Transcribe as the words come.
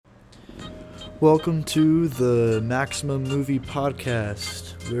Welcome to the Maximum Movie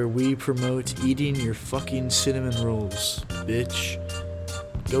Podcast, where we promote eating your fucking cinnamon rolls, bitch.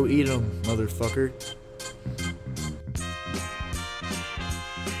 Go eat them, motherfucker.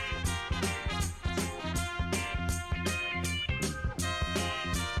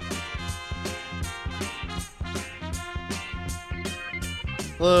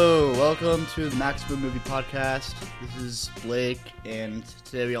 Hello, welcome to the Maximum Movie Podcast. This is Blake, and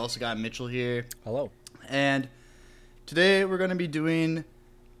today we also got Mitchell here. Hello. And today we're going to be doing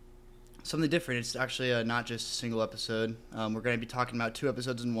something different. It's actually not just a single episode. We're going to be talking about two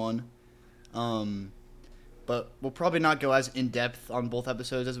episodes in one. But we'll probably not go as in-depth on both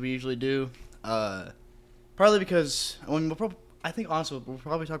episodes as we usually do. Partly because, I think honestly, we'll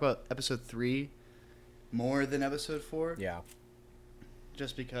probably talk about episode 3 more than episode 4. Yeah.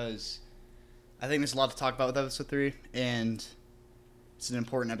 Just because I think there's a lot to talk about with episode 3, and it's an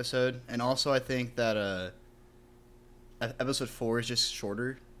important episode. And also I think that episode 4 is just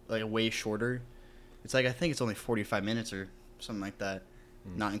shorter, like way shorter. It's like, I think it's only 45 minutes or something like that,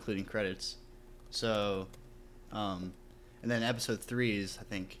 not including credits. So, and then episode 3 is, I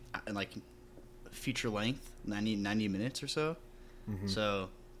think, like feature length, 90 minutes or so. Mm-hmm. So,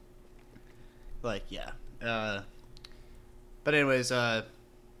 like, yeah. But anyways, I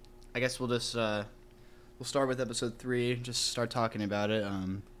guess we'll just we'll start with episode 3. Just start talking about it.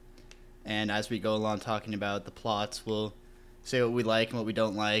 And as we go along talking about the plots, we'll say what we like and what we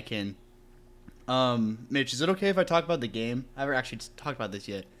don't like. And Mitch, is it okay if I talk about the game? I haven't actually talked about this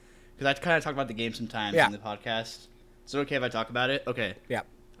yet, because I kind of talk about the game sometimes in the podcast. Is it okay if I talk about it? Okay. Yeah.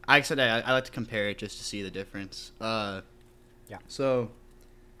 I said I like to compare it just to see the difference. Yeah. So,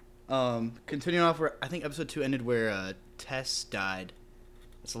 continuing off where I think episode 2 ended, where Tess died.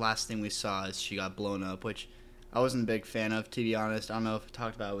 That's the last thing we saw, is she got blown up, which I wasn't a big fan of, to be honest. I don't know if I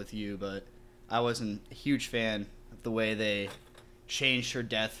talked about it with you, but I wasn't a huge fan of the way they changed her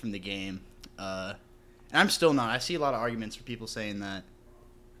death from the game. And I'm still not. I see a lot of arguments for people saying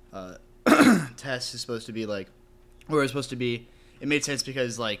that Tess is supposed to be like, or is supposed to be, it made sense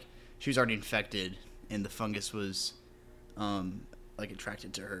because like she was already infected and the fungus was like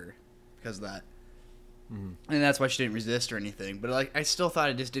attracted to her because of that. And that's why she didn't resist or anything. But like, I still thought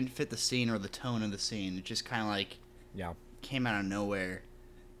it just didn't fit the scene or the tone of the scene. It just kind of like came out of nowhere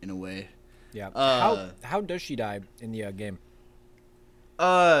in a way. Yeah. How does she die in the game?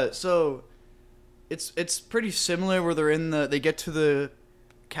 So it's pretty similar where they get to the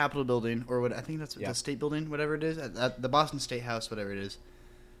Capitol building, or what I think that's the state building, whatever it is, at the Boston State House, whatever it is.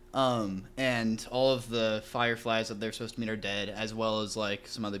 And all of the Fireflies that they're supposed to meet are dead, as well as like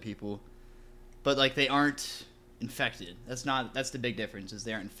some other people. But, like, they aren't infected. That's the big difference, is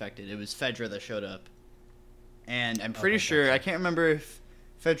they aren't infected. It was Fedra that showed up. And I'm pretty sure, I can't remember if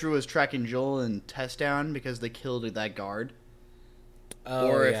Fedra was tracking Joel and Tess down because they killed that guard.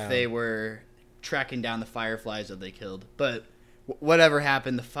 If they were tracking down the Fireflies that they killed. But whatever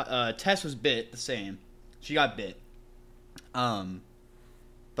happened, Tess was bit the same. She got bit. And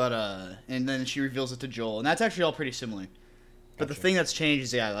then she reveals it to Joel. And that's actually all pretty similar. But the thing that's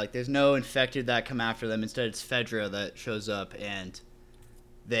changed is, like, there's no infected that come after them. Instead, it's Fedra that shows up, and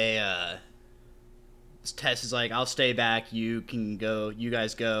they, Tess is like, I'll stay back, you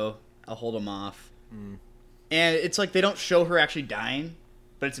guys go, I'll hold them off. And it's like, they don't show her actually dying,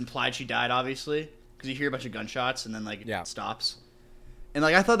 but it's implied she died, obviously, because you hear a bunch of gunshots, and then, like, it stops. And,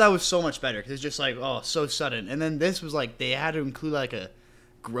 like, I thought that was so much better, because it's just like, oh, so sudden. And then this was like, they had to include, like, a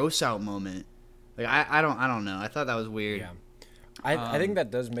gross-out moment. Like, I don't know. I thought that was weird. Yeah. I think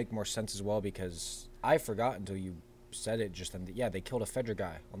that does make more sense as well, because I forgot until you said it just then. Yeah, they killed a Fedra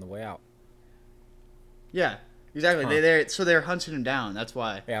guy on the way out. Yeah, exactly. They're hunting him down. That's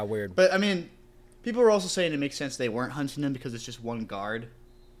why. Yeah, weird. But I mean, people were also saying it makes sense they weren't hunting him because it's just one guard.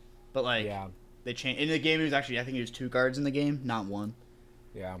 But like, they changed in the game. It was actually, I think it was 2 guards in the game, not 1.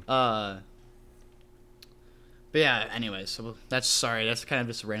 Yeah. But yeah. Anyway, so that's kind of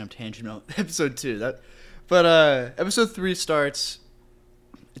just a random tangent about episode 2. But episode 3 starts.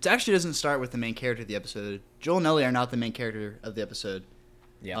 It actually doesn't start with the main character of the episode. Joel and Ellie are not the main character of the episode.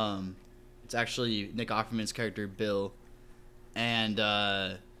 Yeah. It's actually Nick Offerman's character, Bill. And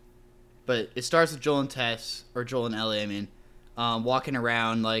but it starts with Joel and Ellie, I mean, walking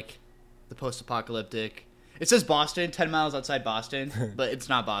around like the post-apocalyptic. It says Boston, 10 miles outside Boston, but it's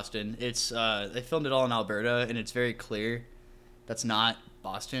not Boston. It's they filmed it all in Alberta, and it's very clear that's not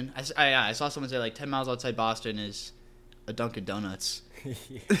Boston. I saw someone say like 10 miles outside Boston is a Dunkin' Donuts. Like,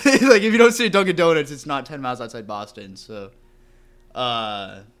 if you don't see a Dunkin' Donuts, it's not 10 miles outside Boston. So,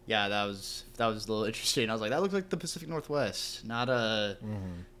 yeah, that was a little interesting. I was like, that looks like the Pacific Northwest, not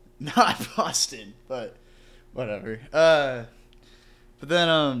not Boston, but whatever. But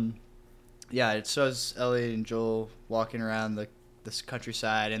then yeah, it shows Ellie and Joel walking around this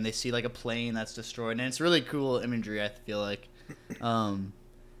countryside, and they see like a plane that's destroyed, and it's really cool imagery. I feel like,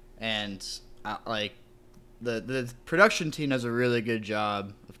 and like the production team does a really good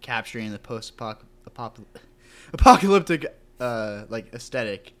job of capturing the apocalyptic like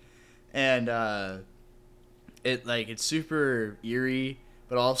aesthetic, and it's super eerie,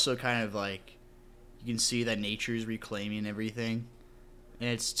 but also kind of like you can see that nature's reclaiming everything, and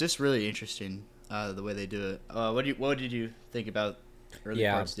it's just really interesting the way they do it. What did you think about early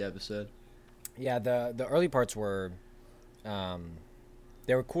parts of the episode? Yeah, the early parts were,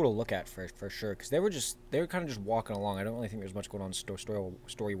 they were cool to look at for sure, because they were kind of just walking along. I don't really think there's much going on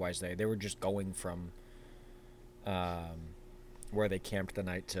story wise there. They were just going from where they camped the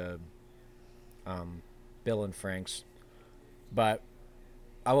night to Bill and Frank's. But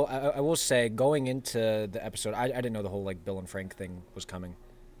I will say, going into the episode, I didn't know the whole like Bill and Frank thing was coming,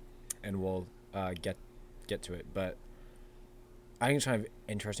 and we'll get to it. But I think it's kind of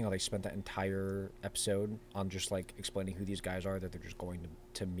interesting how they spent that entire episode on just like explaining who these guys are that they're just going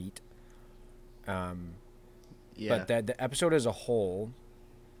to meet. But the episode as a whole,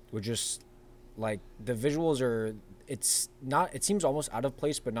 were just like the visuals are. It's not. It seems almost out of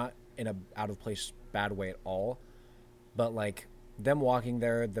place, but not in a out of place bad way at all. But like them walking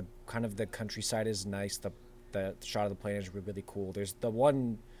there, the kind of the countryside is nice. The shot of the plane is really cool. There's the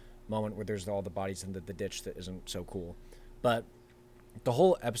one moment where there's all the bodies in the ditch that isn't so cool, but the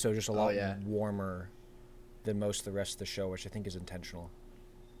whole episode is just a lot warmer than most of the rest of the show, which I think is intentional.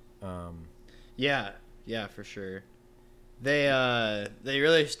 Yeah, for sure. They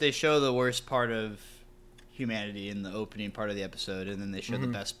show the worst part of humanity in the opening part of the episode, and then they show the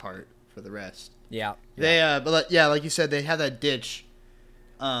best part for the rest. Yeah. Like you said, they have that ditch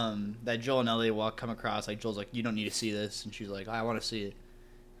that Joel and Ellie come across. Like Joel's like, "You don't need to see this," and she's like, "I want to see it."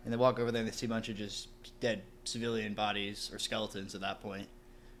 And they walk over there and they see a bunch of just dead civilian bodies or skeletons at that point,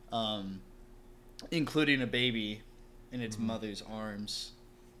 including a baby in its mother's arms,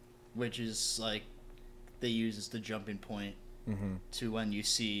 which is like they use as the jumping point to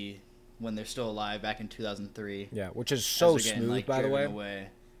when they're still alive back in 2003. Yeah, which is so smooth, like, by the way. Away.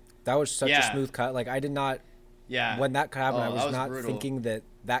 That was such a smooth cut. Like I did not. Yeah. When that cut happened, I was not brutal. Thinking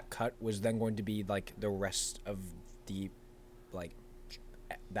that cut was then going to be like the rest of the like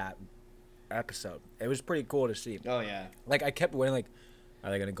that episode. It was pretty cool to see. Oh yeah. Like I kept waiting. Like, are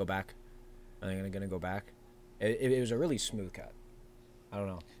they gonna go back? Are they gonna go back? It was a really smooth cut. I don't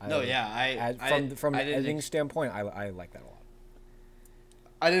know. From an editing standpoint, I like that a lot.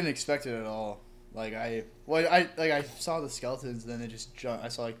 I didn't expect it at all. Like I saw the skeletons, and then it just jumped. I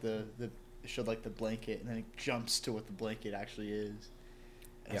saw like it showed like the blanket, and then it jumps to what the blanket actually is.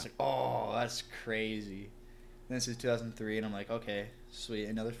 And it's like, oh, that's crazy. And this is 2003, and I'm like, okay, sweet,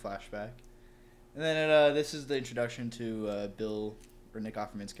 another flashback. And then this is the introduction to Bill, or Nick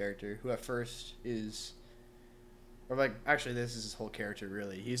Offerman's character, who at first is, or like, actually this is his whole character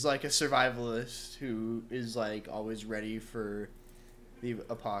really. He's like a survivalist who is like always ready for the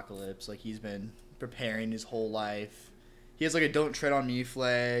apocalypse. Like he's been preparing his whole life. He has like a "Don't Tread on Me"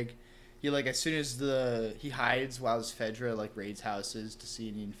 flag. He like as soon as he hides while his Fedra like raids houses to see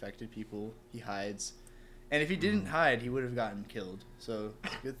any infected people. He hides, and if he didn't hide, he would have gotten killed. So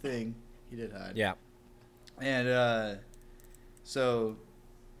good thing he did hide. Yeah, and so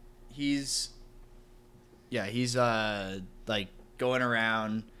he's like going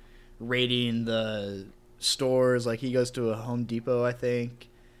around raiding the stores. Like he goes to a Home Depot, I think,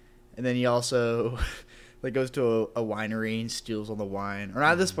 and then he also like goes to a winery and steals all the wine. Or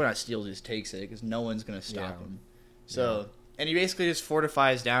not at this point, not steals, he just takes it because no one's gonna stop him. So and he basically just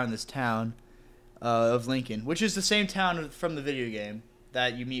fortifies down in this town of Lincoln, which is the same town from the video game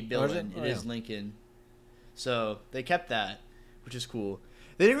that you meet Bill in. It is Lincoln. So they kept that, which is cool.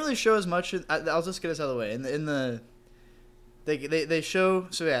 They didn't really show as much. I'll just get us out of the way. They show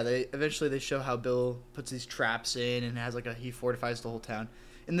they eventually show how Bill puts these traps in and has he fortifies the whole town.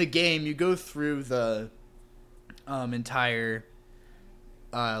 In the game, you go through the entire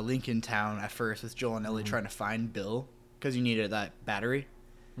Lincoln town at first with Joel and Ellie trying to find Bill because you needed that battery,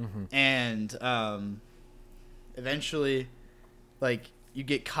 and eventually, you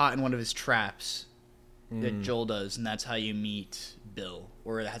get caught in one of his traps that Joel does, and that's how you meet Bill,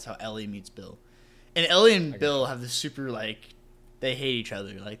 or that's how Ellie meets Bill. And Ellie and Bill have this super, they hate each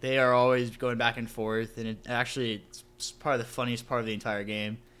other. They are always going back and forth, and it's probably the funniest part of the entire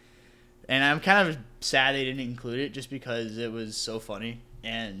game. And I'm kind of sad they didn't include it just because it was so funny.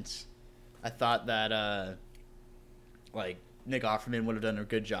 And I thought that, Nick Offerman would have done a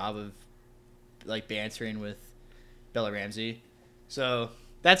good job of like bantering with Bella Ramsey. So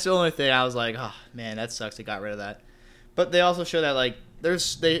that's the only thing I was like, oh man, that sucks. They got rid of that. But they also show that like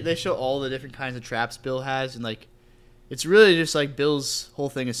they show all the different kinds of traps Bill has, and like it's really just like Bill's whole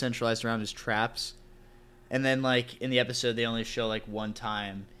thing is centralized around his traps. And then like in the episode they only show like one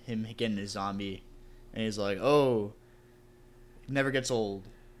time him getting a zombie, and he's like, oh, it never gets old.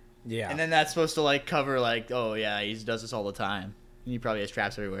 Yeah. And then that's supposed to like cover like, oh yeah, he does this all the time. And he probably has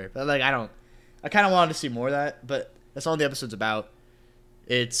traps everywhere. But like I kind of wanted to see more of that, but that's all the episode's about.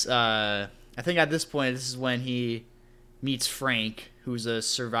 It's I think at this point this is when he meets Frank, who's a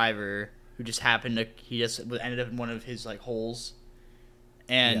survivor who just ended up in one of his like holes.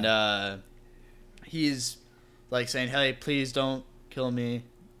 And he's like saying, "Hey, please don't kill me.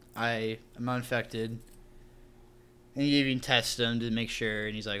 I'm not infected." And he even tests him to make sure,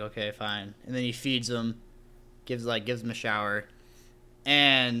 and he's like, "Okay, fine." And then he feeds him, gives him a shower.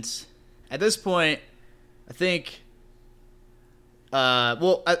 And at this point, I think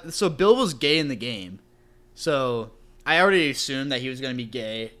so Bill was gay in the game. So I already assumed that he was going to be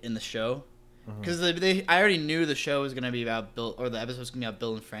gay in the show. Because I already knew the show was going to be about Bill, or the episode was going to be about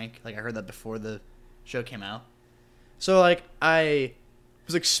Bill and Frank. Like, I heard that before the show came out. So, like, I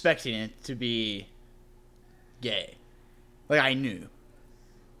was expecting it to be gay. Like, I knew.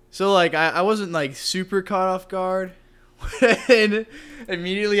 So, like, I wasn't, like, super caught off guard. And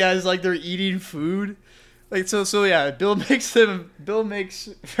immediately as, like, they're eating food. Like, so yeah, Bill makes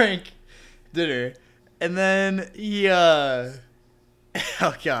Frank dinner. And then he, oh,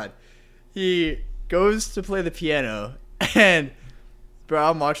 God. He goes to play the piano, and bro,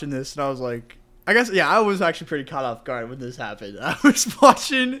 I'm watching this, and I was like, I was actually pretty caught off guard when this happened. I was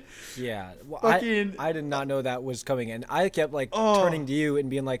watching. Yeah, well, I did not know that was coming, and I kept like turning to you and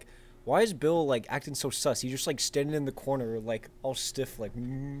being like, "Why is Bill like acting so sus? He's just like standing in the corner, like all stiff, like."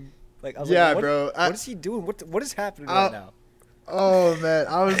 Like I was like, bro. What is he doing? What is happening right now? Oh man,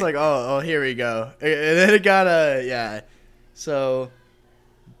 I was like, oh, here we go, and then it got so.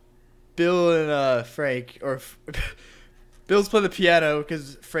 Bill and Frank, Bill's playing the piano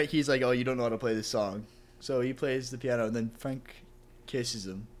because he's like, oh, you don't know how to play this song. So he plays the piano, and then Frank kisses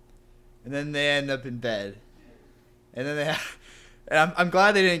him. And then they end up in bed. And then and I'm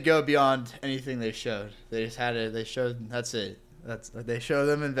glad they didn't go beyond anything they showed. They just that's it. They show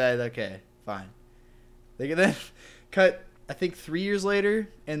them in bed, okay, fine. They can then cut, I think 3 years later,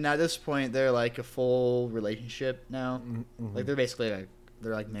 and at this point, they're like a full relationship now. Mm-hmm. Like, they're basically like,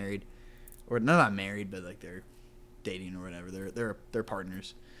 they're like married. Or not married, but like they're dating or whatever. They're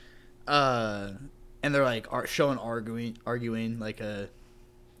partners. And they're like arguing like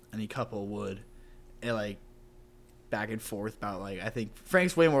any couple would, and like back and forth about like, I think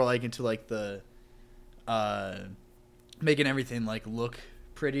Frank's way more like into like the making everything like look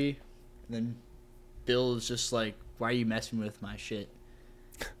pretty, and then Bill is just like, why are you messing with my shit?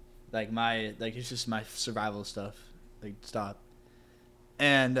 It's just my survival stuff. Like, stop.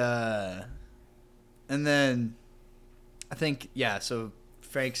 And then I think, so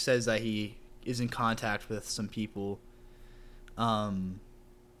Frank says that he is in contact with some people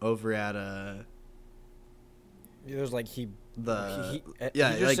over at it was like he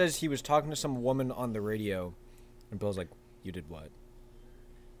just says he was talking to some woman on the radio, and Bill's like, you did what?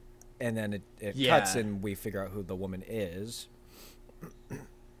 And then it cuts and we figure out who the woman is,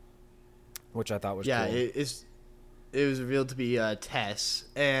 which I thought was cool. It was revealed to be Tess,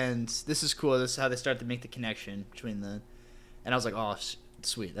 and this is cool. This is how they start to make the connection between and I was like, oh,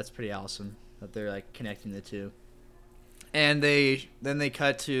 sweet, that's pretty awesome that they're like connecting the two. And they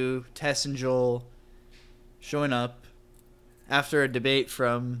cut to Tess and Joel showing up after a debate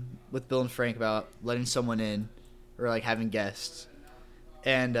with Bill and Frank about letting someone in or like having guests,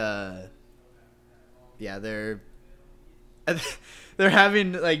 and they're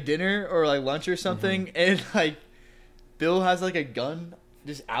having like dinner or like lunch or something, and like Bill has like a gun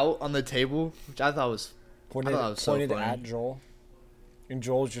just out on the table, which I thought was pointed so funny. At Joel, and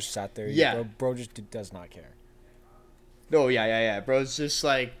Joel just sat there. Yeah, bro just does not care. No, yeah. Bro's just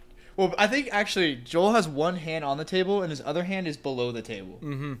like, well, I think actually Joel has one hand on the table and his other hand is below the table,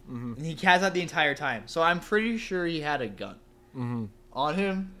 and he has that the entire time. So I'm pretty sure he had a gun on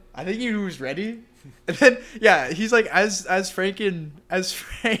him. I think he was ready, and then he's like, as Frank and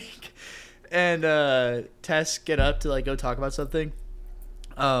Tess get up to like go talk about something,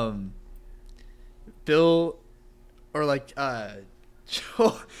 Bill or like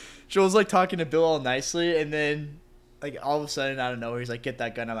Joel's like talking to Bill all nicely, and then like all of a sudden out of nowhere he's like, get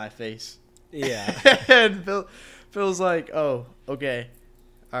that gun out of my face. Yeah. And Bill's like, oh, okay,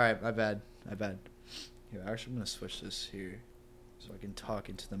 all right, my bad. Here, actually I'm gonna switch this here so I can talk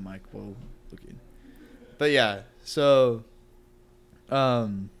into the mic while looking. But yeah, so, yeah,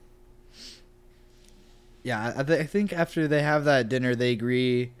 I think after they have that dinner, they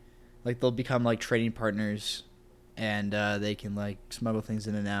agree, like they'll become like trading partners, and they can like smuggle things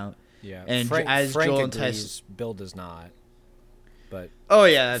in and out. Yeah, and Frank Joel agrees, and Tess, Bill does not. But oh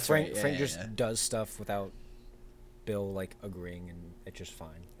yeah, that's Frank right. Yeah, Frank yeah, just does stuff without Bill like agreeing, and it's just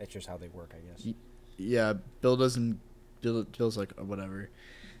fine. It's just how they work, I guess. Yeah, Bill doesn't. Bill's like, oh, whatever.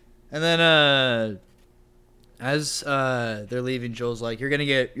 And then as they're leaving, Joel's like,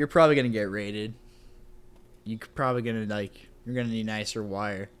 you're probably gonna get raided. You're probably gonna you're gonna need nicer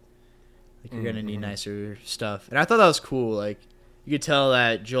wire. Like you're gonna need nicer stuff. And I thought that was cool. Like you could tell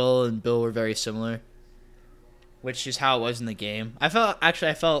that Joel and Bill were very similar, which is how it was in the game. I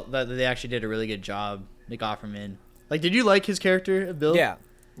felt that they actually did a really good job. They got him in. Like, did you like his character, Bill? Yeah.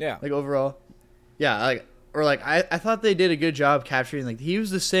 Like overall, yeah. I thought they did a good job capturing. Like he was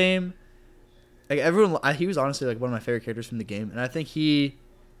the same. Like everyone, he was honestly like one of my favorite characters from the game, and I think he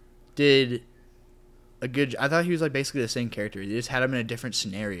did a good. I thought he was like basically the same character. They just had him in a different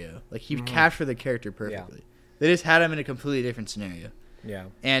scenario. Like he captured the character perfectly. Yeah. They just had him in a completely different scenario. Yeah.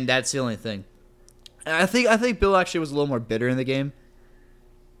 And that's the only thing. And I think Bill actually was a little more bitter in the game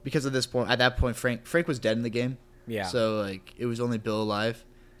because of this point. At that point, Frank was dead in the game. Yeah. So like it was only Bill alive.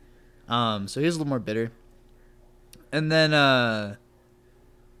 So he was a little more bitter. And then I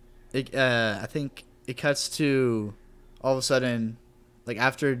think it cuts to all of a sudden, like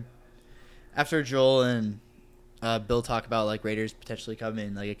after Joel and Bill talk about like Raiders potentially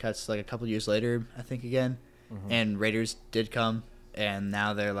coming, like it cuts like a couple years later, I think again, and Raiders did come, and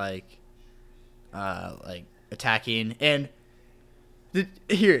now they're like attacking. And I'm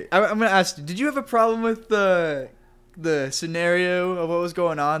gonna ask you, did you have a problem with the scenario of what was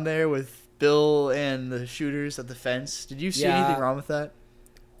going on there with Bill and the shooters at the fence? Did you see anything wrong with that?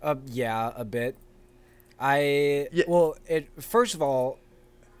 Yeah, a bit. Well, first of all,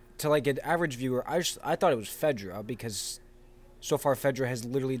 to like an average viewer, I thought it was Fedra because so far Fedra has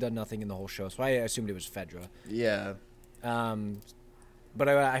literally done nothing in the whole show, so I assumed it was Fedra. Yeah. But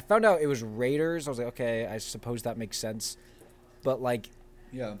I found out it was Raiders. I was like, okay, I suppose that makes sense. But like,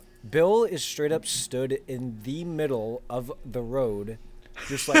 yeah, Bill is straight up stood in the middle of the road,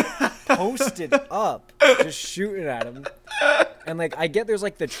 just like posted up, just shooting at him. And like, I get there's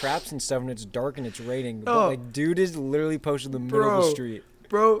like the traps and stuff, and it's dark and it's raining. But like, dude is literally posted in the middle of the street.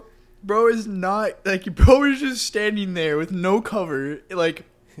 Bro is not like, bro is just standing there with no cover. Like,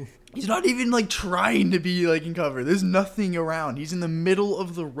 he's not even like trying to be like in cover. There's nothing around. He's in the middle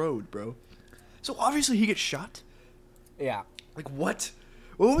of the road, bro. So obviously he gets shot. Yeah. Like what?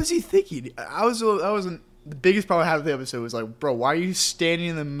 What was he thinking? I wasn't. The biggest problem I had with the episode was like, bro, why are you standing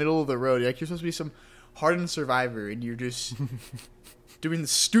in the middle of the road? Like you're supposed to be some hardened survivor, and you're just doing the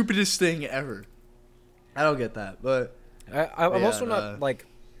stupidest thing ever. I don't get that, but I'm also not like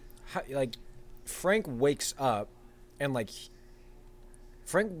Frank wakes up, and like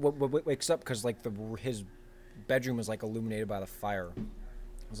Frank wakes up because like his bedroom is like illuminated by the fire. I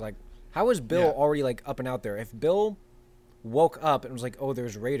was like, how is Bill already like up and out there? If Bill woke up and was like, oh,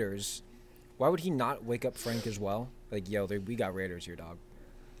 there's Raiders, why would he not wake up Frank as well? Like, yo, we got Raiders here, dog.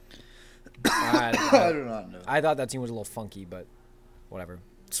 I do not know. I thought that scene was a little funky, but whatever.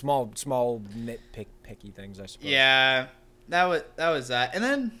 Small nitpicky things, I suppose. Yeah, that was that. And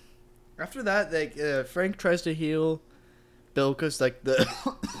then after that, like Frank tries to heal Bill because like the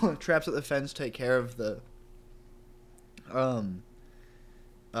traps at the fence take care of the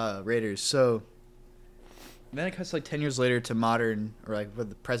Raiders. So then it cuts like 10 years later to modern, or like what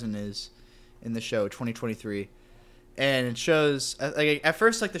the present is in the show, 2023. And it shows, like, at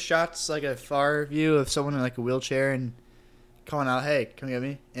first, like, the shot's, like, a far view of someone in, like, a wheelchair and calling out, hey, come get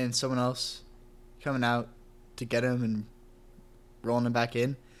me. And someone else coming out to get him and rolling him back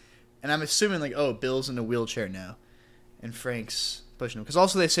in. And I'm assuming, like, oh, Bill's in a wheelchair now. And Frank's pushing him. Because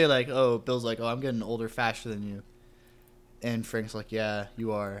also they say, like, oh, Bill's like, oh, I'm getting older faster than you. And Frank's like, yeah,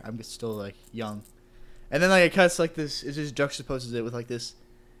 you are. I'm still, like, young. And then, like, it cuts, like, this, it just juxtaposes it with, like, this,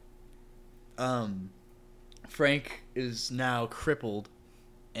 Frank is now crippled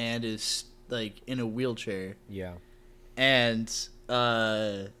and is like in a wheelchair. Yeah. And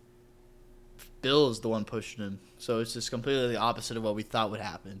Bill is the one pushing him. So it's just completely the opposite of what we thought would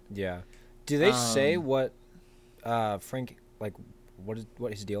happen. Yeah. Do they say what Frank, like,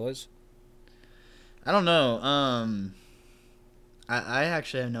 what his deal is? I don't know. I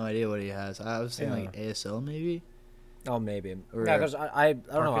actually have no idea what he has. I was thinking like ASL maybe. Oh, maybe. Or yeah, because I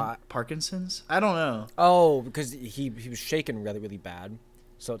don't know. Parkinson's? I don't know. Oh, because he was shaking really, really bad.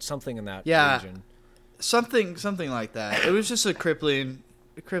 So it's something in that region. something like that. It was just a crippling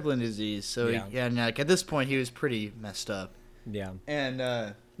disease. So yeah, and like at this point he was pretty messed up. Yeah. And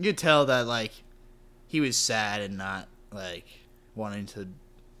you could tell that like he was sad and not like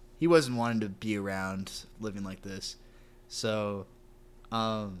he wasn't wanting to be around living like this. So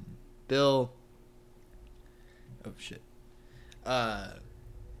Bill oh shit.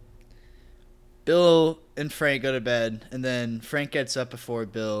 Bill and Frank go to bed, and then Frank gets up before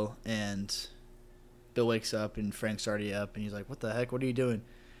Bill, and Bill wakes up, and Frank's already up, and he's like, "What the heck? What are you doing?"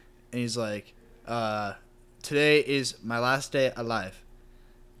 And he's like, "Today is my last day alive."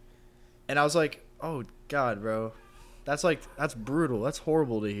 And I was like, "Oh God, bro, that's brutal. That's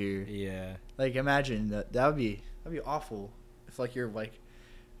horrible to hear." Yeah. Like, imagine that'd be awful if like your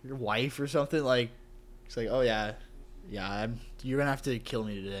wife or something like it's like, "Oh yeah, you're gonna have to kill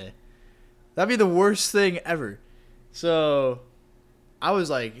me today." That'd be the worst thing ever. So I was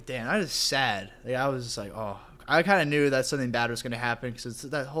like, damn, that is sad. Like, I was just like, oh, I kind of knew that something bad was going to happen because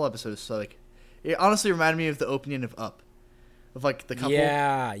that whole episode is so like, it honestly reminded me of the opening of Up, of like the couple.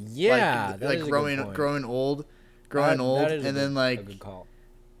 Yeah. Like growing old, and then like, a good call.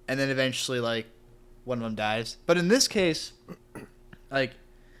 And then eventually like one of them dies. But in this case, like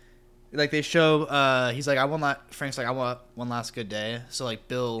they show, he's like, Frank's like, I want one last good day. So like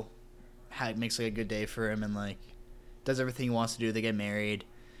Bill makes like a good day for him and like does everything he wants to do. They get married,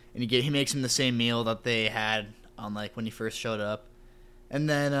 and he makes him the same meal that they had on like when he first showed up. And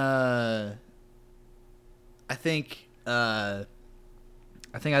then I think at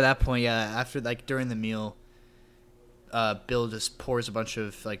that point, yeah, after like during the meal, Bill just pours a bunch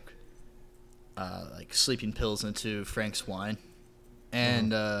of like sleeping pills into Frank's wine,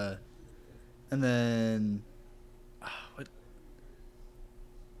 and then what?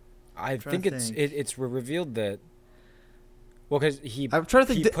 I think it's revealed that. Well, because I'm trying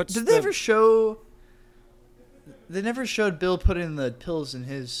to think. Did they ever show? They never showed Bill putting the pills in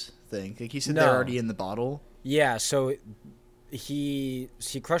his thing. Like he said, they're already in the bottle. Yeah, so he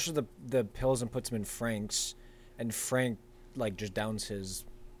crushes the pills and puts them in Frank's, and Frank like just downs his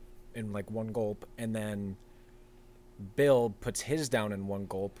in like one gulp, and then Bill puts his down in one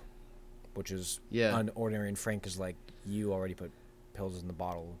gulp, which is unordinary. And Frank is like, "You already put pills in the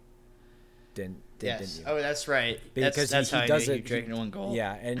bottle." Didn't you? Oh, that's right. Because that's he how does it. Drank in one gulp.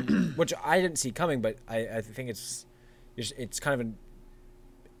 Yeah, and which I didn't see coming, but I think it's kind of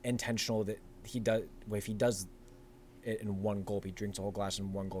intentional that he does. If he does it in one gulp, he drinks a whole glass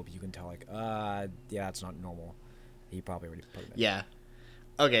in one gulp. You can tell, like, that's not normal. He probably already put it in. Yeah.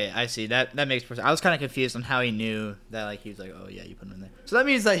 Okay, I see. That makes sense. I was kind of confused on how he knew that. Like he was like, "Oh yeah, you put him in there." So that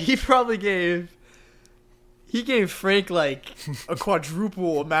means that he probably gave Frank like a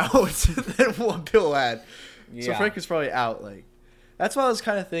quadruple amount than what Bill had. Yeah. So Frank was probably out. Like that's what I was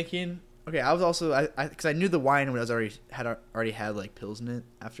kind of thinking. Okay, I was also because I knew the wine already had like pills in it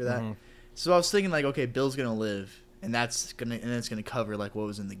after that. Mm-hmm. So I was thinking like, okay, Bill's gonna live, and it's gonna cover like what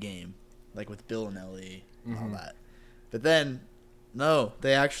was in the game, like with Bill and Ellie and all that. But then, no,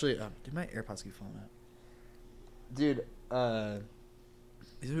 they actually. Did my AirPods keep falling out? Dude,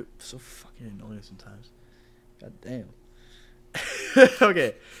 these are so fucking annoying sometimes. God damn.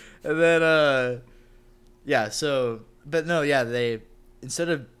 Okay. And then they instead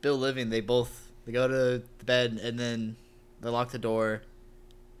of Bill living, they go to the bed and then they lock the door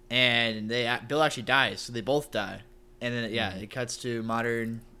and Bill actually dies, so they both die. And then it cuts to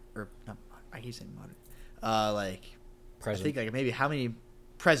modern or not, I keep saying modern. Like present. I think like maybe how many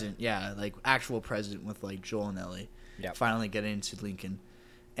present, like actual present with like Joel and Ellie. Yeah. Finally getting to Lincoln.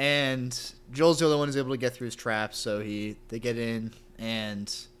 And Joel's the only one who's able to get through his traps, so they get in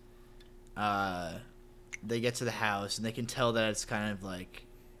and they get to the house and they can tell that it's kind of like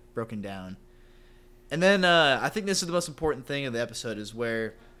broken down. And then I think this is the most important thing of the episode is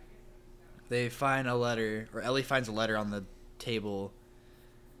where they find a letter, or Ellie finds a letter on the table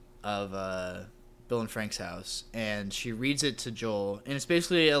of Bill and Frank's house, and she reads it to Joel, and it's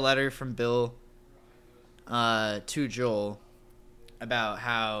basically a letter from Bill to Joel about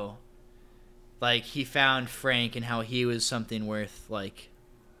how, like, he found Frank and how he was something worth, like,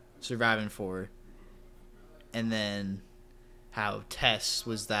 surviving for. And then how Tess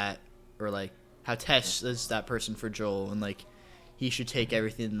was that, or, like, how Tess is that person for Joel, and, like, he should take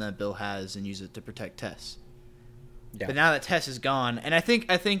everything that Bill has and use it to protect Tess. Yeah. But now that Tess is gone, and I think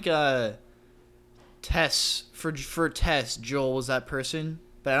Tess, for Tess, Joel was that person,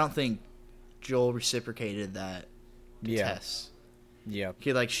 but I don't think Joel reciprocated that to Tess. Yeah.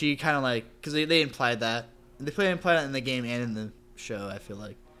 Okay, like, she kind of, like, because they implied that. They implied that in the game and in the show, I feel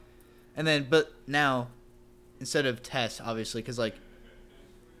like. And then, but now, instead of Tess, obviously, because, like,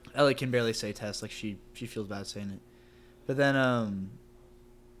 Ellie can barely say Tess. Like she feels bad saying it. But then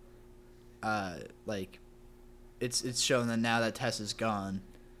like it's shown that now that Tess is gone,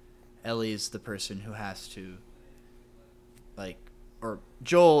 Ellie is the person who has to or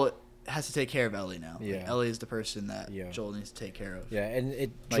Joel has to take care of Ellie now. Yeah. Like, Ellie is the person that Joel needs to take care of. Yeah,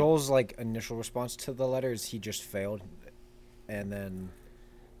 and Joel's initial response to the letter is he just failed, and then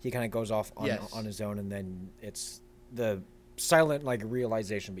he kind of goes off on his own, and then it's the silent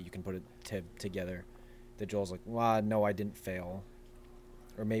realization, but you can put it together that Joel's like, well, no, I didn't fail,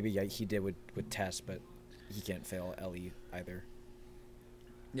 or maybe he did with Tess, but he can't fail Ellie either.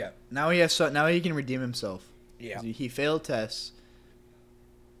 Yeah, now he can redeem himself. Yeah, he failed Tess.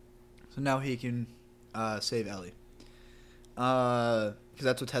 So now he can save Ellie. Because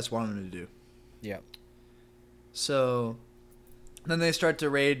that's what Tess wanted him to do. Yeah. So then they start to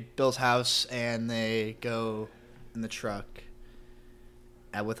raid Bill's house, and they go in the truck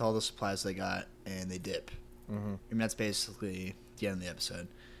with all the supplies they got, and they dip. Mm-hmm. I mean, that's basically the end of the episode.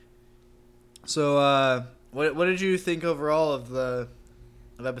 So what did you think overall of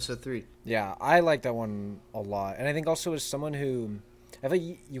episode 3? Yeah, I like that one a lot. And I think also as someone who... I feel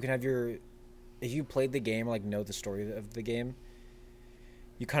like you can have if you played the game or know the story of the game,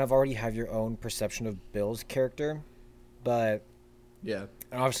 you kind of already have your own perception of Bill's character, but yeah,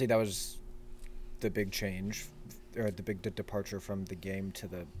 and obviously that was the big change or the big departure from the game to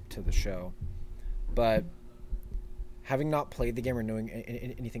the show. But having not played the game or knowing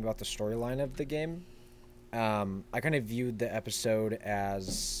anything about the storyline of the game, I kind of viewed the episode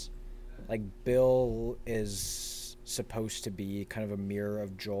as Bill is supposed to be kind of a mirror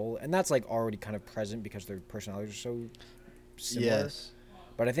of Joel, and that's already kind of present because their personalities are so similar. Yes.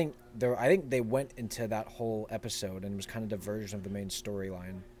 But I think they went into that whole episode and it was kind of diversion of the main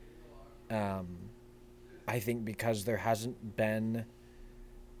storyline. I think because there hasn't been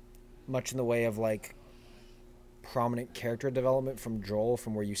much in the way of prominent character development from Joel,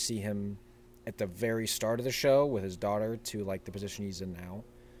 from where you see him at the very start of the show with his daughter to the position he's in now.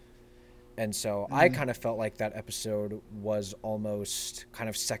 And so I kind of felt like that episode was almost kind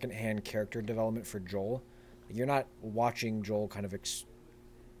of secondhand character development for Joel. You're not watching Joel kind of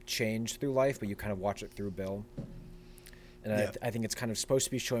change through life, but you kind of watch it through Bill. And I think it's kind of supposed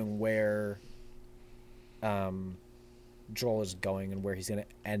to be showing where Joel is going and where he's going to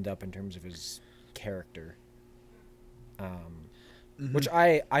end up in terms of his character. Which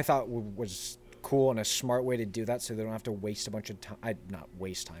I thought was cool and a smart way to do that, so they don't have to waste a bunch of time. Not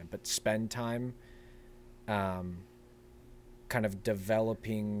waste time, but spend time kind of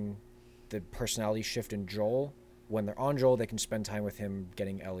developing the personality shift in Joel. When they're on Joel, they can spend time with him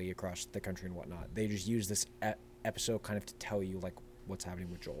getting Ellie across the country and whatnot. They just use this episode kind of to tell you what's happening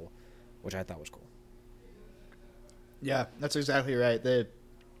with Joel, which I thought was cool. Yeah, that's exactly right.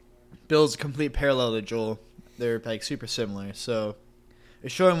 Bill's a complete parallel to Joel. They're super similar, so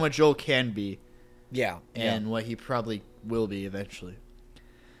it's showing what Joel can be. Yeah. And what he probably will be eventually.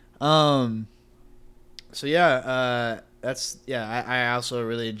 So yeah, I also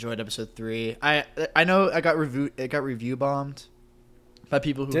really enjoyed episode 3. I know it got review bombed by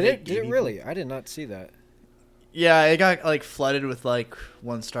people who did it really? I did not see that. Yeah, it got flooded with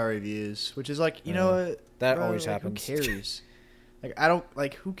 1-star reviews, which is you know what, that bro, always happens. Who cares? I don't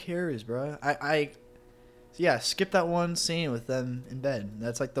who cares, bro? Yeah, skip that one scene with them in bed.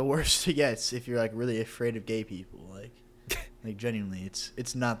 That's the worst it gets if you're really afraid of gay people. Genuinely,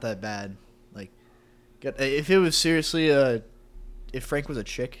 it's not that bad. If it was seriously if Frank was a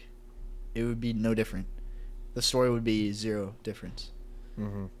chick, it would be no different. The story would be zero difference.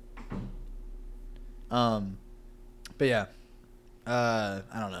 Mm-hmm. But yeah, I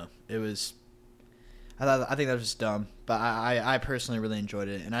don't know. It was. I think that was just dumb, but I personally really enjoyed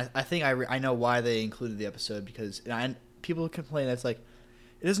it, and I think I know why they included the episode, because people complain that it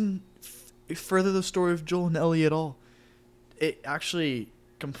doesn't further the story of Joel and Ellie at all. It actually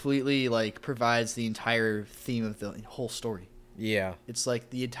completely provides the entire theme of the whole story. Yeah, it's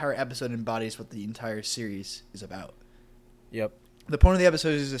the entire episode embodies what the entire series is about. Yep. The point of the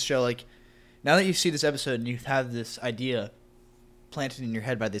episode is to show now that you see this episode and you have this idea planted in your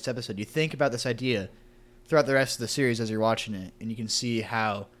head by this episode, you think about this idea throughout the rest of the series as you're watching it, and you can see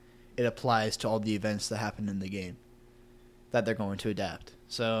how it applies to all the events that happen in the game that they're going to adapt.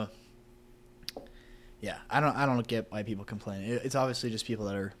 So, yeah, I don't get why people complain. It's obviously just people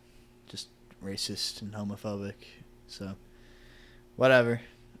that are just racist and homophobic. So, whatever.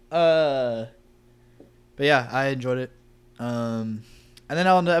 But yeah, I enjoyed it. And then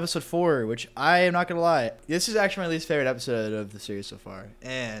on to episode 4, which I am not gonna lie, this is actually my least favorite episode of the series so far,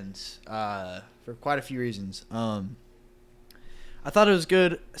 and for quite a few reasons. I thought it was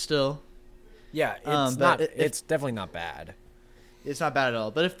good still. Yeah, it's definitely not bad. It's not bad at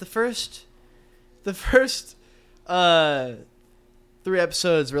all. But if the first 3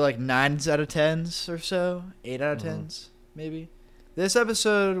 episodes were like 9s out of 10s or so, 8 out of 10s maybe. This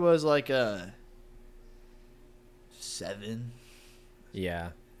episode was like a 7. Yeah.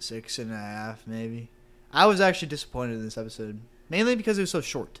 6.5 maybe. I was actually disappointed in this episode, mainly because it was so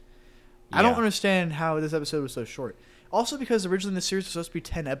short. Yeah. I don't understand how this episode was so short. Also because originally the series was supposed to be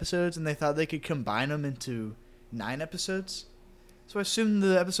 10 episodes and they thought they could combine them into 9 episodes. So I assumed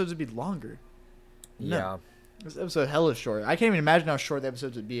the episodes would be longer. No. Yeah. This episode hella short. I can't even imagine how short the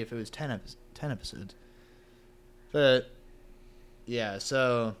episodes would be if it was 10 episodes. But yeah,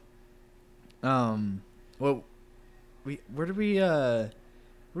 so where did we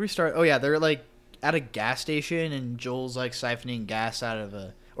start? Oh yeah, they're like at a gas station and Joel's like siphoning gas out of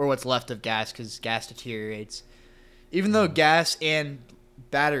or what's left of gas cuz gas deteriorates. Even though gas and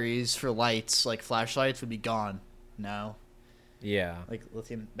batteries for lights, like flashlights, would be gone now. Yeah. Like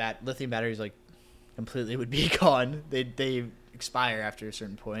lithium batteries like completely would be gone. They expire after a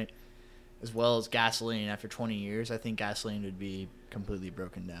certain point, as well as gasoline. After 20 years, I think gasoline would be completely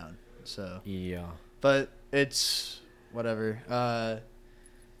broken down. So yeah, but it's whatever.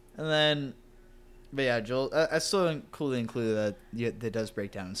 But yeah, Joel. I still coolly include that it does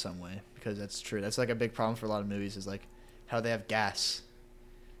break down in some way because that's true. That's like a big problem for a lot of movies is like how they have gas.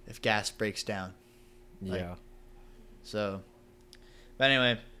 If gas breaks down, yeah. So, but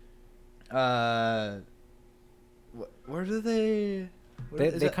anyway. Where do they?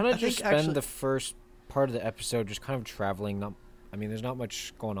 They kind of just spend the first part of the episode just kind of traveling. There's not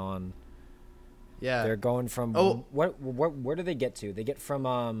much going on. Yeah, they're going from where do they get to? They get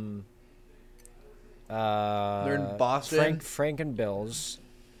from they're in Boston. Frank and Bill's.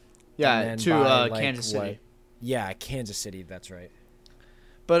 Yeah, to Kansas City. Yeah, Kansas City. That's right.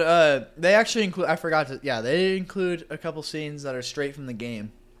 But they actually include. I forgot to. Yeah, they include a couple scenes that are straight from the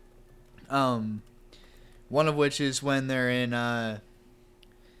game. One of which is when they're in the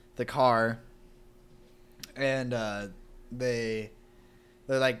car, and they're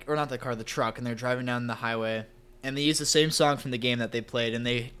like, or not the car, the truck, and they're driving down the highway, and they use the same song from the game that they played, and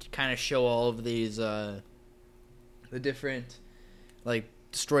they kind of show all of these the different like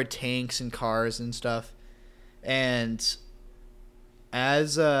destroyed tanks and cars and stuff, and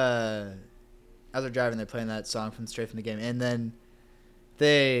as they're driving, they're playing that song from straight from the game, and then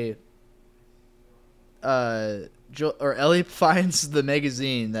they. Ellie finds the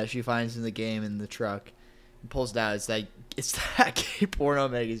magazine that she finds in the game in the truck and pulls it out. It's that gay porno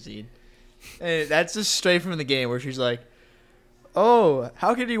magazine. And that's just straight from the game where she's like, oh,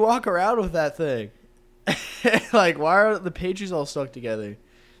 how can you walk around with that thing? Like, why are the pages all stuck together?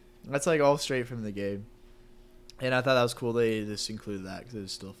 That's like all straight from the game. And I thought that was cool they just included that because it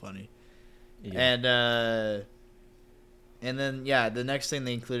was still funny. Yeah. And then, yeah, the next thing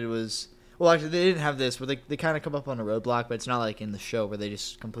they included was... Well, actually, they didn't have this, but they kind of come up on a roadblock, but it's not like in the show where they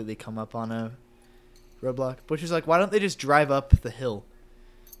just completely come up on a roadblock. But she's like, why don't they just drive up the hill?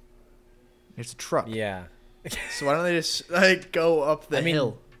 It's a truck. Yeah. So why don't they just, like, go up the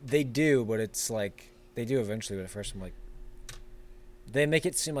hill? They do, but it's like, they do eventually, but at first I'm like, they make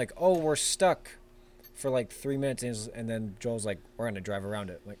it seem like, oh, we're stuck for like 3 minutes, and then Joel's like, we're going to drive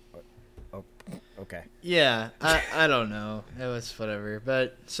around it. I'm like, oh, okay. Yeah, I don't know. It was whatever.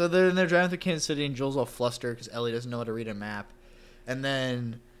 But so they're driving through Kansas City, and Joel's all flustered because Ellie doesn't know how to read a map. And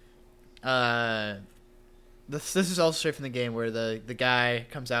then, this is also straight from the game where the guy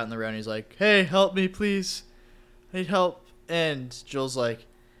comes out in the road and he's like, "Hey, help me, please. I need help." And Joel's like,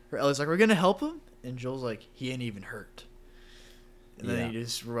 or Ellie's like, "We're gonna help him," and Joel's like, "He ain't even hurt." And then he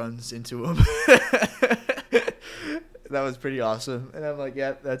just runs into him. That was pretty awesome. And I'm like,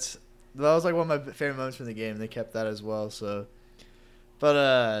 yeah, that was like one of my favorite moments from the game. They kept that as well. So,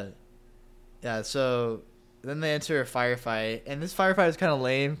 but yeah. So then they enter a firefight, and this firefight is kind of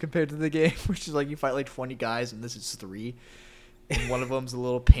lame compared to the game, which is like you fight like 20 guys, and this is 3, and one of them's a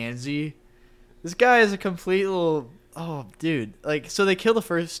little pansy. This guy is a complete little dude. Like, so they kill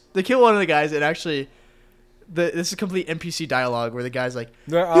one of the guys, and actually, this is complete NPC dialogue where the guy's like,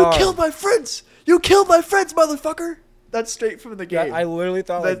 "You killed my friends! You killed my friends, motherfucker!" That's straight from the game. I literally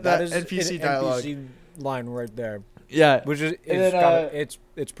thought that is NPC an dialogue. NPC line right there. Yeah, which is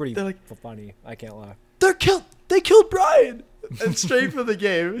it's pretty funny. I can't laugh. They killed Brian. And straight from the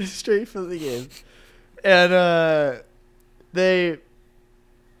game. Straight from the game. And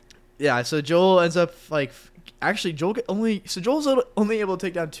so Joel ends up like actually Joel's only able to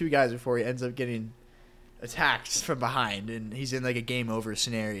take down 2 guys before he ends up getting attacked from behind, and he's in like a game over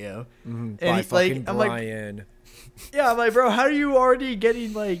scenario. Mm-hmm. By fucking Brian. Yeah, I'm like, bro, how are you already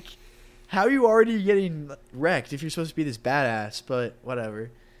getting wrecked if you're supposed to be this badass? But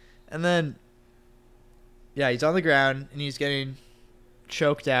whatever. And then, yeah, he's on the ground and he's getting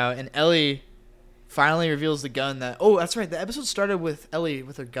choked out, and Ellie finally reveals the gun that. Oh, that's right. The episode started with Ellie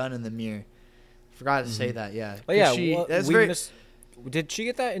with her gun in the mirror. Forgot to say that. Yeah. Oh yeah. Did she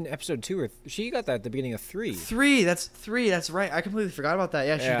get that in episode 2 or she got that at the beginning of 3? 3. That's 3. That's right. I completely forgot about that.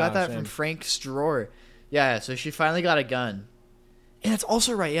 Yeah, she got that from Frank's drawer. Yeah. So she finally got a gun, and it's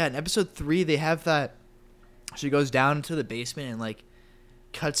also right. Yeah. In episode 3, they have that. She goes down into the basement and like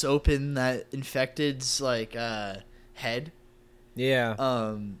cuts open that infected's like head. Yeah.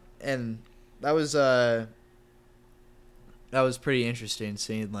 And that was pretty interesting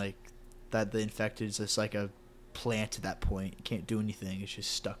seeing like that the infected is just like a plant at that point. It can't do anything. It's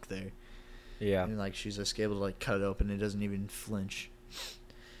just stuck there. Yeah. And like she's just able to like cut it open. It doesn't even flinch.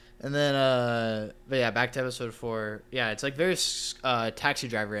 And then but yeah, back to episode 4. Yeah, it's like very taxi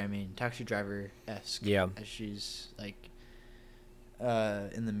driver-esque. Yeah. As she's like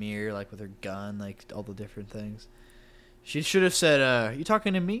in the mirror, like with her gun, like all the different things. She should have said, "You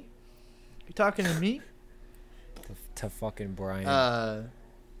talking to me? You talking to me?" to fucking Brian.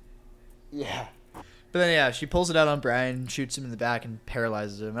 Yeah. But then yeah, she pulls it out on Brian, shoots him in the back, and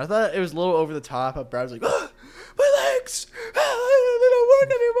paralyzes him. I thought it was a little over the top. But Brian's like, "Oh, my legs! They don't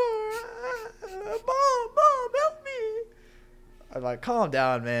work anymore! Mom, help me!" I'm like, calm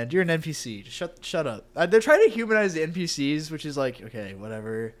down, man. You're an NPC. Just shut up. They're trying to humanize the NPCs, which is like, okay,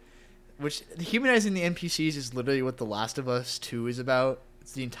 whatever. Which humanizing the NPCs is literally what The Last of Us 2 is about.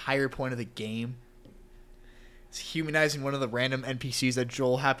 It's the entire point of the game. It's humanizing one of the random NPCs that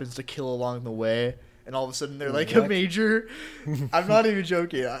Joel happens to kill along the way, and all of a sudden they're like a major. I'm not even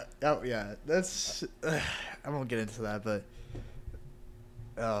joking. Yeah, that's. I won't get into that, but.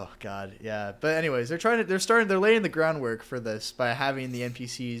 Oh God, yeah. But anyways, they're laying the groundwork for this by having the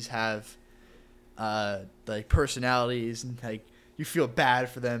NPCs have, like personalities and like. You feel bad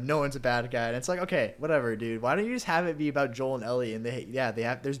for them. No one's a bad guy. And it's like, okay, whatever, dude. Why don't you just have it be about Joel and Ellie? And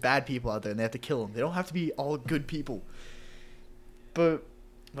there's bad people out there and they have to kill them. They don't have to be all good people. But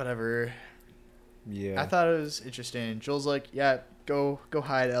whatever. Yeah. I thought it was interesting. Joel's like, yeah, go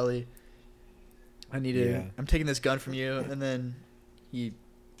hide, Ellie. I'm taking this gun from you. And then he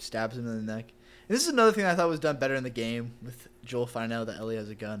stabs him in the neck. And this is another thing I thought was done better in the game with Joel finding out that Ellie has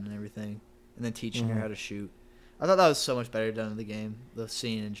a gun and everything. And then teaching her how to shoot. I thought that was so much better done in the game. The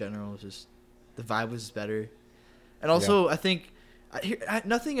scene in general was just, the vibe was better, and also I think,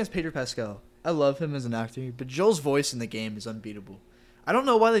 nothing against Pedro Pascal. I love him as an actor, but Joel's voice in the game is unbeatable. I don't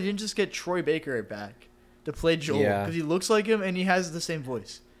know why they didn't just get Troy Baker back to play Joel because he looks like him and he has the same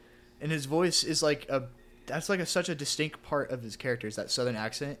voice, and his voice is like such a distinct part of his character is that Southern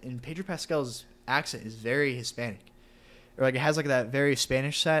accent, and Pedro Pascal's accent is very Hispanic, or like it has like that very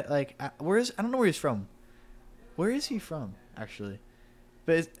Spanish side. Like I don't know where he's from. Where is he from, actually?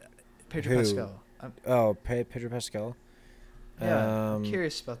 But it's Pedro Pascal. Pedro Pascal? Yeah, I'm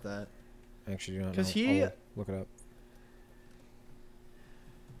curious about that. Actually, you don't know. I'll look it up.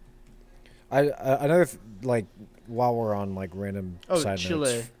 Another, like, while we're on, like, random side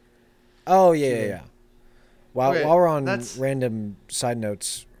Chile. notes. Oh, yeah. While we're on random side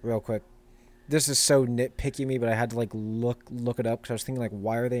notes, real quick. This is so nitpicky me, but I had to, like, look it up because I was thinking, like,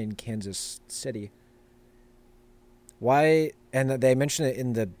 why are they in Kansas City? Why? And they mention it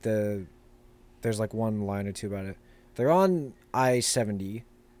in the there's like one line or two about it. They're on I-70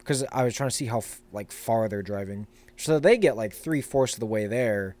 because I was trying to see how far they're driving. So they get like 3/4 of the way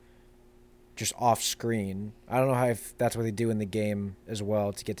there, just off screen. I don't know if that's what they do in the game as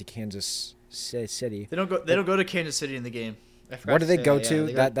well to get to Kansas City. They don't go to Kansas City in the game. What do they go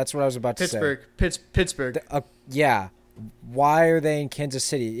to? That's what I was about to say. Pittsburgh. Yeah. Why are they in Kansas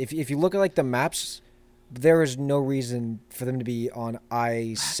City? If you look at like the maps. There is no reason for them to be on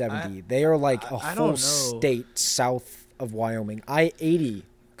I-70. They are like a full state south of Wyoming. I-80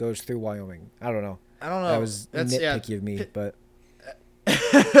 goes through Wyoming. I don't know. That was nitpicky of me, but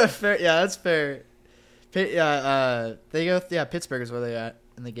fair. Yeah, that's fair. They go. Yeah, Pittsburgh is where they at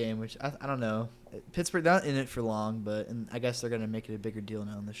in the game, which I don't know. Pittsburgh not in it for long, but I guess they're gonna make it a bigger deal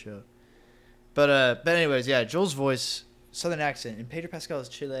now in the show. But anyways, yeah, Joel's voice, Southern accent, and Pedro Pascal is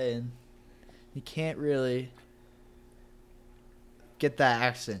Chilean. You can't really get that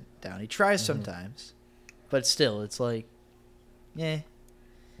accent down. He tries sometimes, but still, it's like, yeah.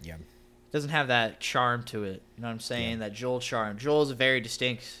 Doesn't have that charm to it. You know what I'm saying? That Joel charm. Joel is a very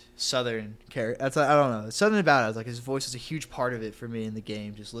distinct Southern character. I don't know. It's something about it. It's like his voice is a huge part of it for me in the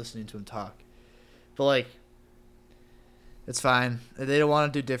game, just listening to him talk. But like, It's fine. They don't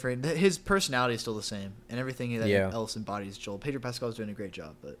want to do different. His personality is still the same, and everything that else embodies Joel. Pedro Pascal is doing a great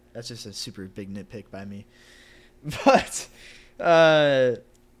job, but that's just a super big nitpick by me. But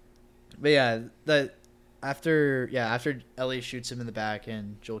yeah, that after Ellie shoots him in the back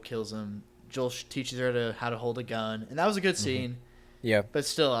and Joel kills him, Joel teaches her how to hold a gun, and that was a good scene. Yeah, but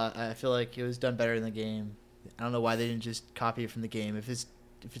still, I feel like it was done better in the game. I don't know why they didn't just copy it from the game. If it's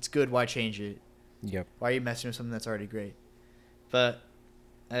good, why change it? Yep. Why are you messing with something that's already great? But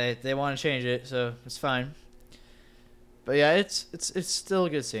they want to change it, so it's fine. But yeah, it's still a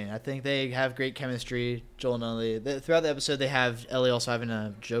good scene. I think they have great chemistry, Joel and Ellie. Throughout the episode, they have Ellie also having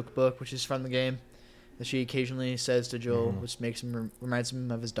a joke book, which is from the game, that she occasionally says to Joel, which makes him reminds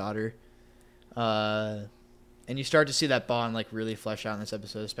him of his daughter. And you start to see that bond like really flesh out in this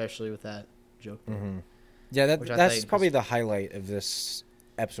episode, especially with that joke book. Yeah, that's probably the highlight of this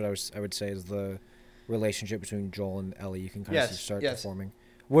episode. I would say is the relationship between Joel and Ellie. You can kind of start forming,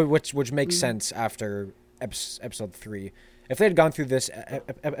 which makes sense after episode 3. If they had gone through this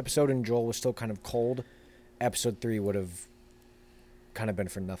episode and Joel was still kind of cold, episode 3 would have kind of been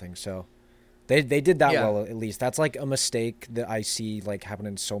for nothing. So they did that well, at least. That's like a mistake that I see like happen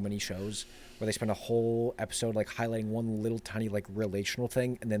in so many shows where they spend a whole episode like highlighting one little tiny like relational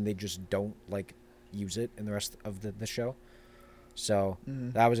thing and then they just don't like use it in the rest of the show. So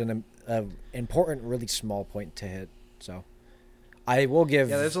that was an important, really small point to hit. So I will give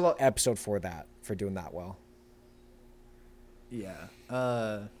episode 4 that for doing that well. Yeah.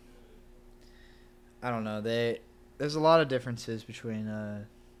 I don't know. There's a lot of differences between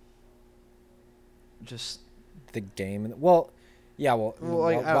just the game. While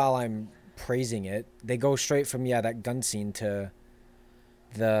I'm praising it, they go straight from that gun scene to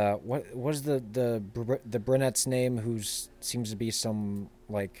the what was the brunette's name, who seems to be some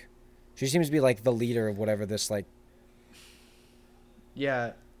like, she seems to be like the leader of whatever this like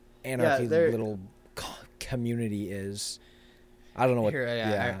anarchy little community is. I don't know what.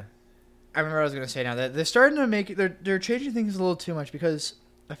 I remember what I was gonna say now. That they're starting to make it. They're changing things a little too much, because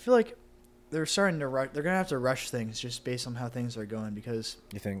I feel like they're starting to rush. They're gonna have to rush things just based on how things are going, because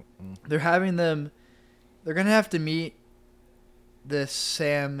you think they're having them. They're gonna have to meet this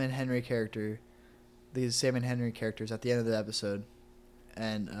Sam and Henry character, these Sam and Henry characters at the end of the episode,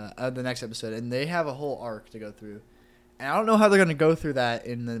 and the next episode, and they have a whole arc to go through, and I don't know how they're gonna go through that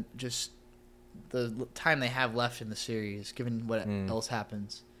in the time they have left in the series, given what else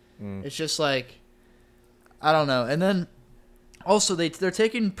happens. It's just like, I don't know. And then also they're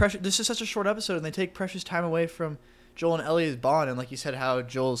taking precious. This is such a short episode, and they take precious time away from Joel and Ellie's bond. And like you said, how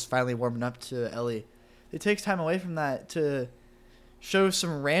Joel's finally warming up to Ellie. It takes time away from that to show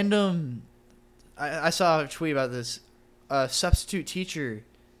some random. I saw a tweet about this substitute teacher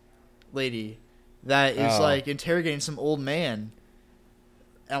lady that is like interrogating some old man.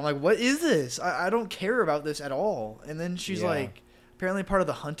 And I'm like, what is this? I don't care about this at all. And then she's like, apparently part of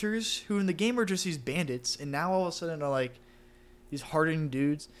the hunters, who in the game are just these bandits, and now all of a sudden are like these hardened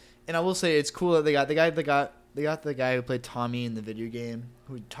dudes. And I will say it's cool that they got the guy who played Tommy in the video game.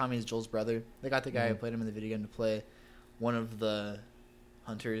 Tommy is Joel's brother. They got the guy who played him in the video game to play one of the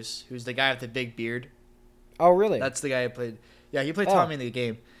hunters, who's the guy with the big beard. Oh, really? That's the guy who played. Yeah, he played Tommy in the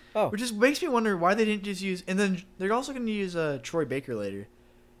game. Oh, which just makes me wonder why they didn't just use. And then they're also going to use Troy Baker later.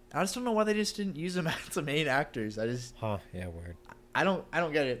 I just don't know why they just didn't use them as the main actors. Yeah, weird. I don't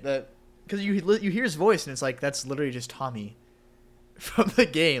get it, but because you hear his voice and it's like that's literally just Tommy from the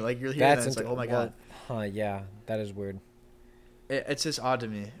game. Like you're hearing that, it's like, oh my god. Yeah, that is weird. It's just odd to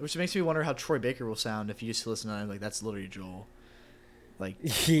me, which makes me wonder how Troy Baker will sound if you just listen to him. Like that's literally Joel. Like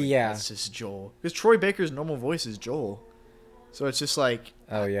that's just Joel, because Troy Baker's normal voice is Joel, so it's just like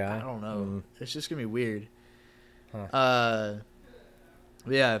I don't know. It's just gonna be weird.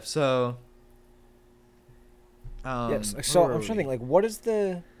 Yeah, so yes. So I'm trying to think, like, what is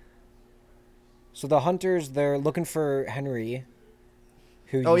the? So the hunters, they're looking for Henry,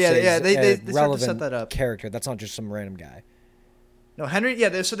 who they start to set that up. Character. That's not just some random guy. No, Henry.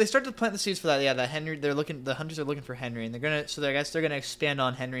 Yeah, so they start to plant the seeds for that. Yeah, that Henry. The hunters are looking for Henry, and they're gonna. So I guess they're gonna expand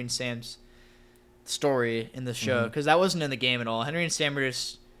on Henry and Sam's story in the show, because that wasn't in the game at all. Henry and Sam are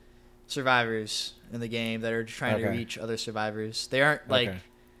just survivors in the game that are trying to reach other survivors. They aren't like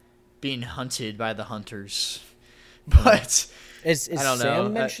being hunted by the hunters. But is I don't Sam know.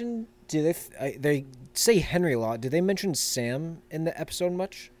 Mentioned? Do they say Henry a lot? Do they mention Sam in the episode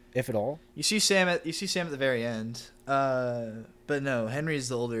much, if at all? You see Sam at the very end. But no, Henry's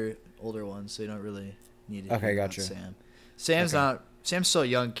the older one, so you don't really need to hear about Sam. Sam's so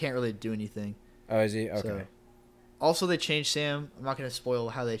young, can't really do anything. Oh, is he? Okay. So, also, they changed Sam. I'm not going to spoil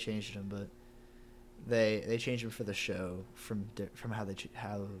how they changed him, but they changed him for the show from how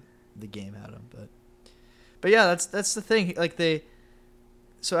how the game had him. But yeah, that's the thing. Like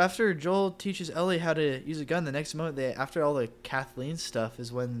so after Joel teaches Ellie how to use a gun, the next moment after all the Kathleen stuff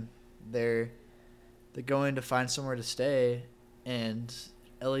is when they're going to find somewhere to stay, and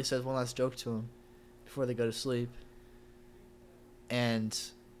Ellie says one last joke to him before they go to sleep, and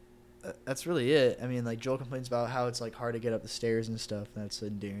that's really it. I mean, like, Joel complains about how it's like hard to get up the stairs and stuff. And that's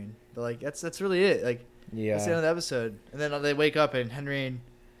endearing, but like that's really it. Like, that's the end of the episode, and then they wake up and Henry and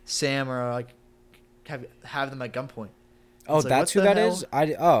Sam are like have them at gunpoint. Oh, like, that's who that is? I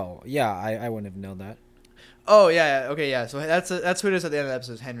wouldn't have known that. Oh yeah, okay, yeah. So that's who it is at the end of the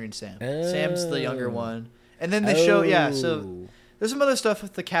episode. Is Henry and Sam. Sam's the younger one, and then they show So there's some other stuff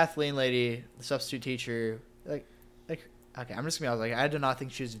with the Kathleen lady, the substitute teacher. Like okay, I'm just gonna be honest. Like, I do not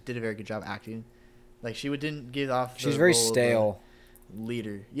think she did a very good job acting. Like, she didn't give off. She's very stale.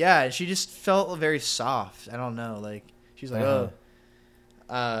 Leader. Yeah, she just felt very soft. I don't know. Like, she's like,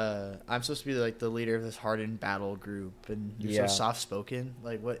 I'm supposed to be like the leader of this hardened battle group, and you're so soft spoken.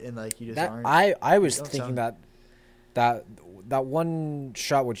 Like, what? And like, you just aren't. I was thinking that one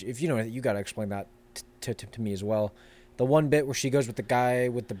shot, which, if you know, you gotta explain that to me as well. The one bit where she goes with the guy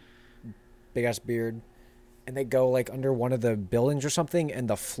with the big ass beard, and they go like under one of the buildings or something, and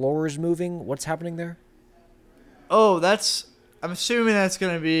the floor is moving. What's happening there? Oh, I'm assuming that's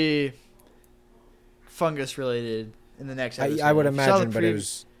gonna be fungus related. In the next episode. I would imagine, but it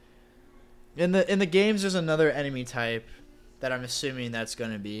was in the games. There's another enemy type that I'm assuming that's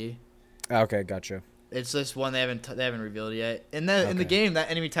gonna be. Okay, gotcha. It's this one they haven't revealed yet. In the game, that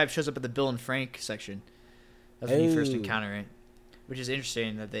enemy type shows up at the Bill and Frank section. That's when you first encounter it, which is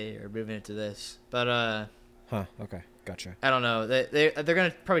interesting that they are moving it to this. But okay, gotcha. I don't know. They're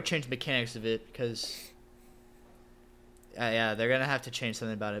gonna probably change the mechanics of it because. Yeah, they're gonna have to change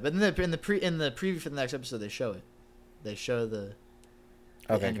something about it. But in the preview for the next episode, they show it. They show the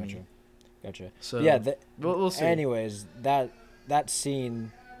enemy. Gotcha. So yeah, we'll see. Anyways, that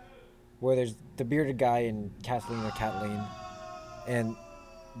scene where there's the bearded guy and Kathleen, and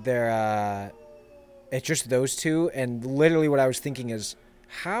they're it's just those two, and literally what I was thinking is,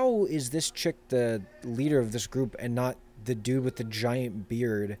 how is this chick the leader of this group and not the dude with the giant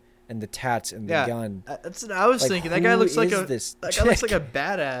beard and the tats and the gun? That's what I was thinking. That guy looks like a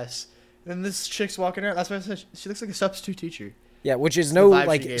badass. And this chick's walking around. That's why I said she looks like a substitute teacher. Yeah, which is no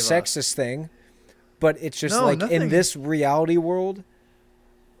like sexist thing, but it's just in this reality world,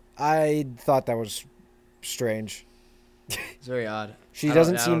 I thought that was strange. It's very odd. She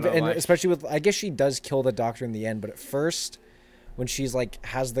doesn't seem, and especially with, I guess she does kill the doctor in the end, but at first, when she's like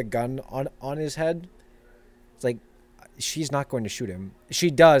has the gun on his head, it's like she's not going to shoot him. She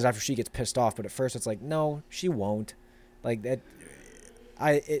does after she gets pissed off, but at first it's like, no, she won't. Like that.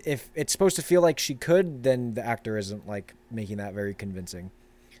 If it's supposed to feel like she could, then the actor isn't like making that very convincing.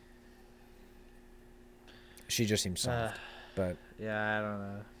 She just seems soft, but yeah, I don't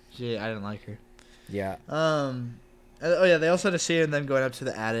know. I didn't like her. Yeah. Oh yeah, they also had a scene of them going up to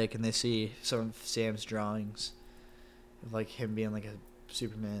the attic, and they see some of Sam's drawings of like him being like a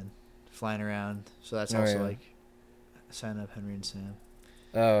Superman flying around. So that's like a sign of Henry and Sam.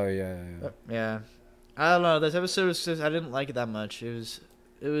 Oh yeah. Yeah. I don't know. This episode was I didn't like it that much. It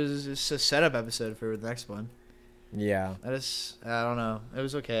was just a setup episode for the next one. Yeah. I don't know. It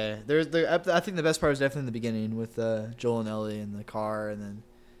was okay. I think the best part was definitely in the beginning with Joel and Ellie in the car, and then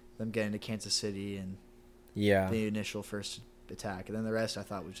them getting to Kansas City and the initial first attack, and then the rest I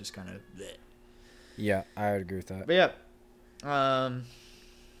thought was just kind of bleh. Yeah, I would agree with that. But yeah.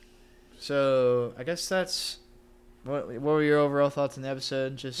 So I guess that's what were your overall thoughts on the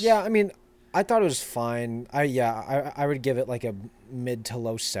episode? I mean, I thought it was fine. I would give it like a mid to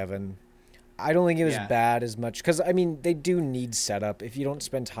low 7. I don't think it was bad as much because, I mean, they do need setup. If you don't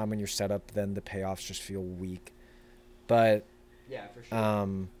spend time on your setup, then the payoffs just feel weak. But yeah, for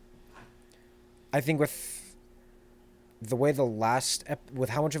sure. I think with the way the last with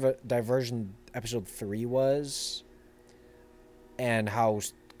how much of a diversion episode 3 was, and how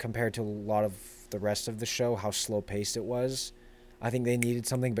compared to a lot of the rest of the show, how slow paced it was. I think they needed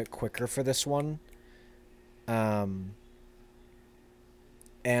something a bit quicker for this one.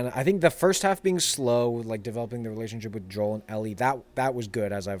 And I think the first half being slow, like developing the relationship with Joel and Ellie, that was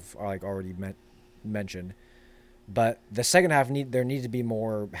good, as I've like already mentioned. But the second half, there needs to be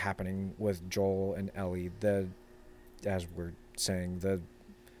more happening with Joel and Ellie. As we're saying, the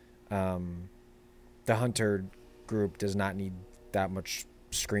Hunter group does not need that much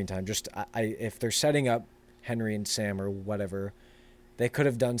screen time. Just if they're setting up Henry and Sam or whatever, they could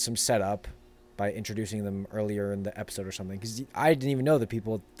have done some setup by introducing them earlier in the episode or something. Because I didn't even know the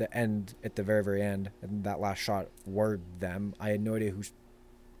people at the very, very end, and that last shot were them. I had no idea who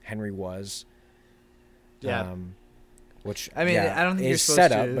Henry was. Yeah. Which, I mean, I don't think you're supposed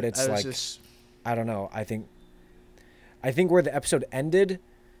set up, to. but it's like, I don't know. I think where the episode ended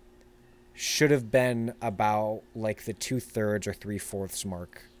should have been about like the 2/3 or 3/4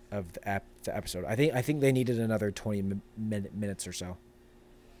 mark of the episode. I think they needed another 20 minutes or so.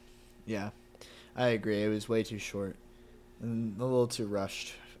 Yeah, I agree. It was way too short and a little too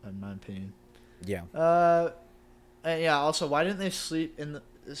rushed, in my opinion. Yeah. And yeah. Also, why didn't they sleep in the?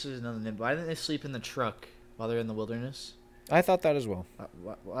 This is another name. Why didn't they sleep in the truck while they're in the wilderness? I thought that as well.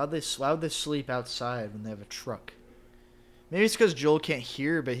 Why would they sleep outside when they have a truck? Maybe it's because Joel can't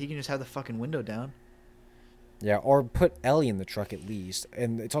hear, but he can just have the fucking window down. Yeah, or put Ellie in the truck at least.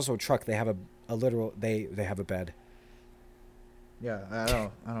 And it's also a truck. They have a literal. They have a bed. Yeah, I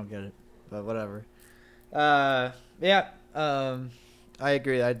don't get it, but whatever. Yeah. I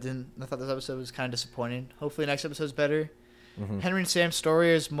agree. I thought this episode was kind of disappointing. Hopefully, next episode's better. Mm-hmm. Henry and Sam's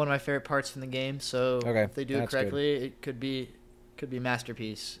story is one of my favorite parts from the game. So if they do it correctly, it could be a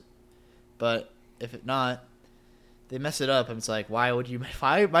masterpiece. But if it not, they mess it up, and it's like, why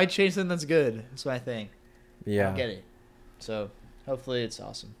change something that's good? That's my thing. Yeah, I don't get it. So hopefully it's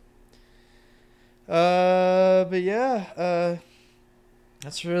awesome. But yeah,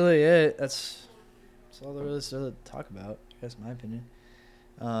 that's really it. That's all there is to talk about. That's my opinion.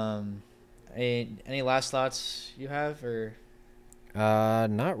 Any last thoughts you have, or?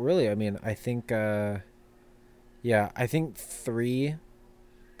 Not really. I mean, I think, I think 3,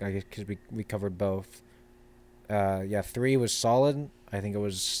 I guess, because we covered both. 3 was solid. I think it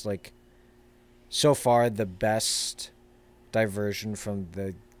was, like, so far the best diversion from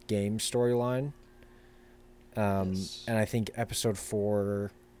the game storyline. Yes. And I think episode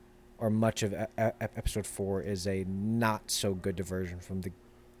 4, or much of episode 4, is a not so good diversion from the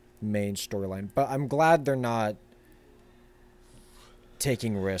main storyline. But I'm glad they're not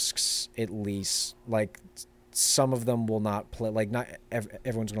taking risks, at least. Like, some of them will not play, like, not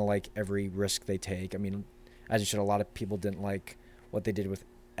everyone's gonna like every risk they take. I mean, as you said, a lot of people didn't like what they did with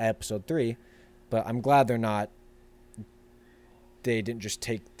episode 3, but I'm glad they didn't just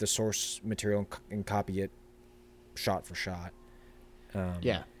take the source material and copy it shot for shot.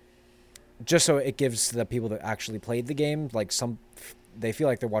 Yeah. Just so it gives the people that actually played the game, like, they feel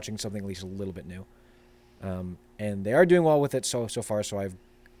like they're watching something at least a little bit new. And they are doing well with it so far, so I've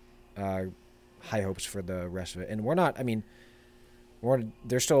high hopes for the rest of it. And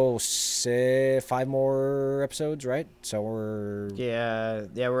there's still 5 more episodes, right? So we're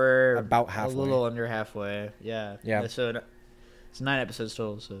about halfway. A little under halfway. Yeah. Yeah. So it's 9 episodes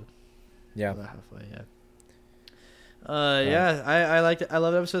total. So yeah, about halfway. Yeah. I liked it. I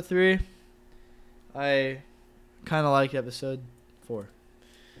loved episode 3. I kind of liked episode 4.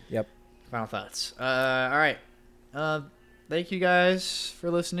 Yep. Final thoughts. All right. Thank you guys for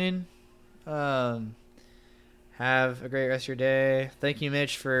listening. Have a great rest of your day. Thank you,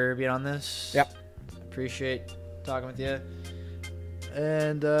 Mitch, for being on this. Yep. Appreciate talking with you.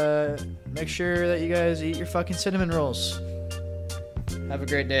 And make sure that you guys eat your fucking cinnamon rolls. Have a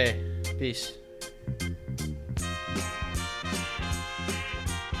great day. Peace.